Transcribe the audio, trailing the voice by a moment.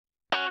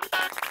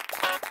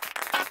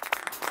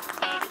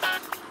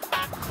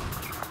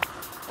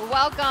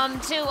Welcome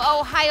to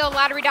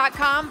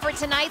OhioLottery.com for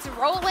tonight's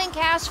Rolling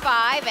Cash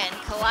 5 and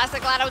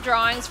Classic Lotto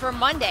drawings for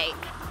Monday,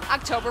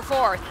 October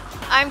 4th.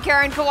 I'm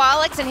Karen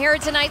Kowalik, and here are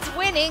tonight's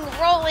winning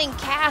Rolling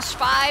Cash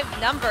 5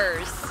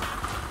 numbers.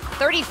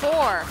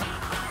 34,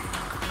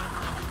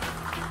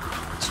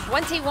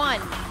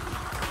 21,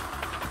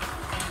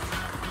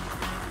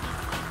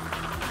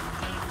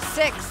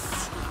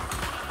 6,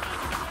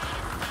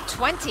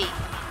 20,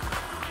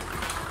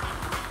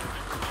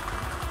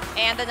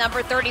 and the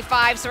number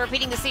 35. So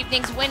repeating this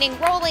evening's winning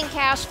Rolling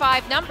Cash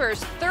 5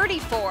 numbers: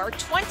 34,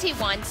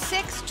 21,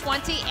 6,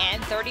 20,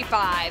 and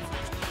 35.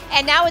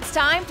 And now it's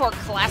time for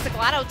Classic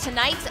Lotto.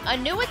 Tonight's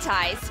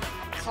annuitized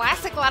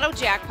Classic Lotto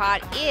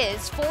jackpot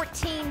is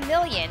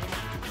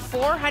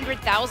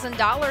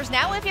 $14,400,000.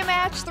 Now if you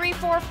match 3,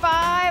 4,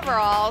 5 or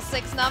all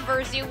 6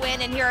 numbers, you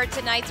win. And here are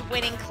tonight's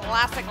winning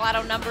Classic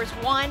Lotto numbers: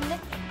 1,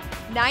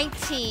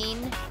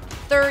 19,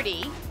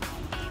 30,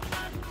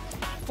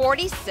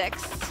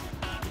 46,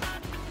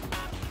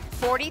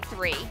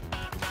 43,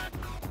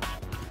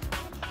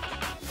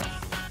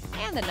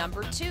 and the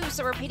number 2.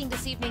 So repeating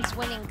this evening's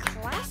winning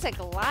Classic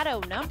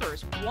Lotto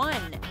numbers: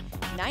 1,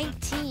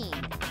 19,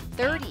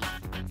 30,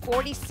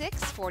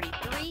 46,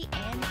 43,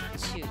 and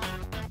 2.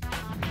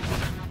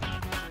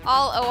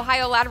 All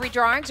Ohio Lottery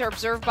drawings are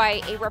observed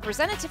by a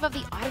representative of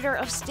the Auditor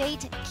of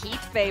State,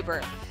 Keith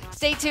Faber.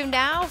 Stay tuned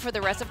now for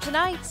the rest of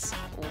tonight's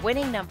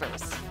winning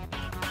numbers.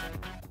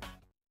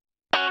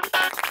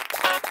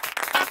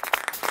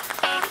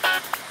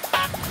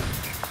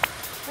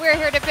 We're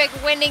here to pick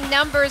winning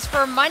numbers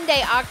for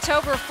Monday,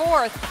 October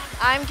 4th.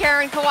 I'm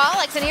Karen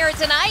Kowalik, and here are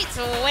tonight's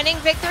winning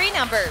Pick 3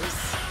 numbers.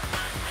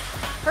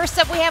 First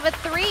up, we have a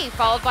 3,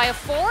 followed by a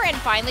 4, and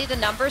finally the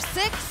number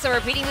 6. So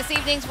repeating this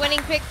evening's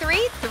winning Pick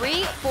 3,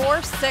 3,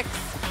 4, 6.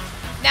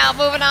 Now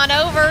moving on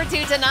over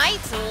to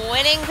tonight's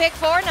winning Pick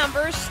 4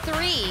 numbers: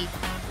 3,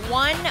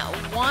 1,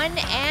 1,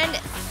 and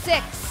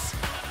 6.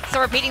 So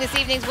repeating this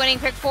evening's winning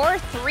Pick 4,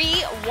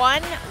 3,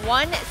 1,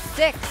 1,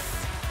 6.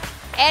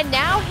 And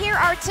now here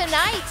are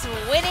tonight's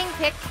winning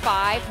Pick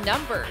 5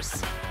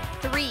 numbers: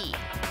 3,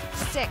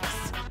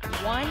 6,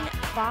 1,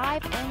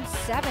 5, and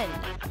 7.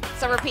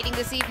 So repeating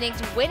this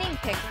evening's winning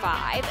Pick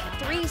 5,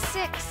 3,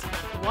 6,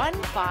 1,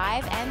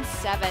 5, and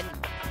 7.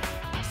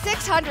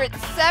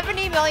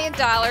 $670 million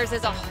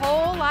is a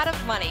whole lot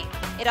of money.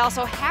 It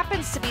also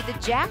happens to be the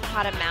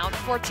jackpot amount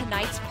for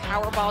tonight's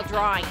Powerball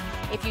drawing.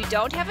 If you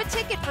don't have a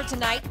ticket for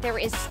tonight, there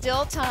is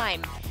still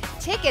time.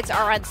 Tickets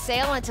are on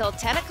sale until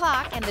 10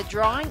 o'clock, and the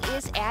drawing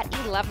is at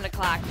 11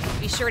 o'clock.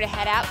 Be sure to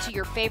head out to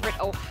your favorite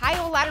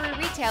Ohio Lottery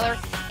retailer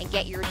and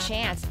get your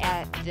chance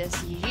at this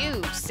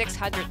huge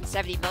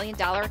 $670 million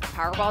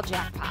Powerball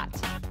jackpot.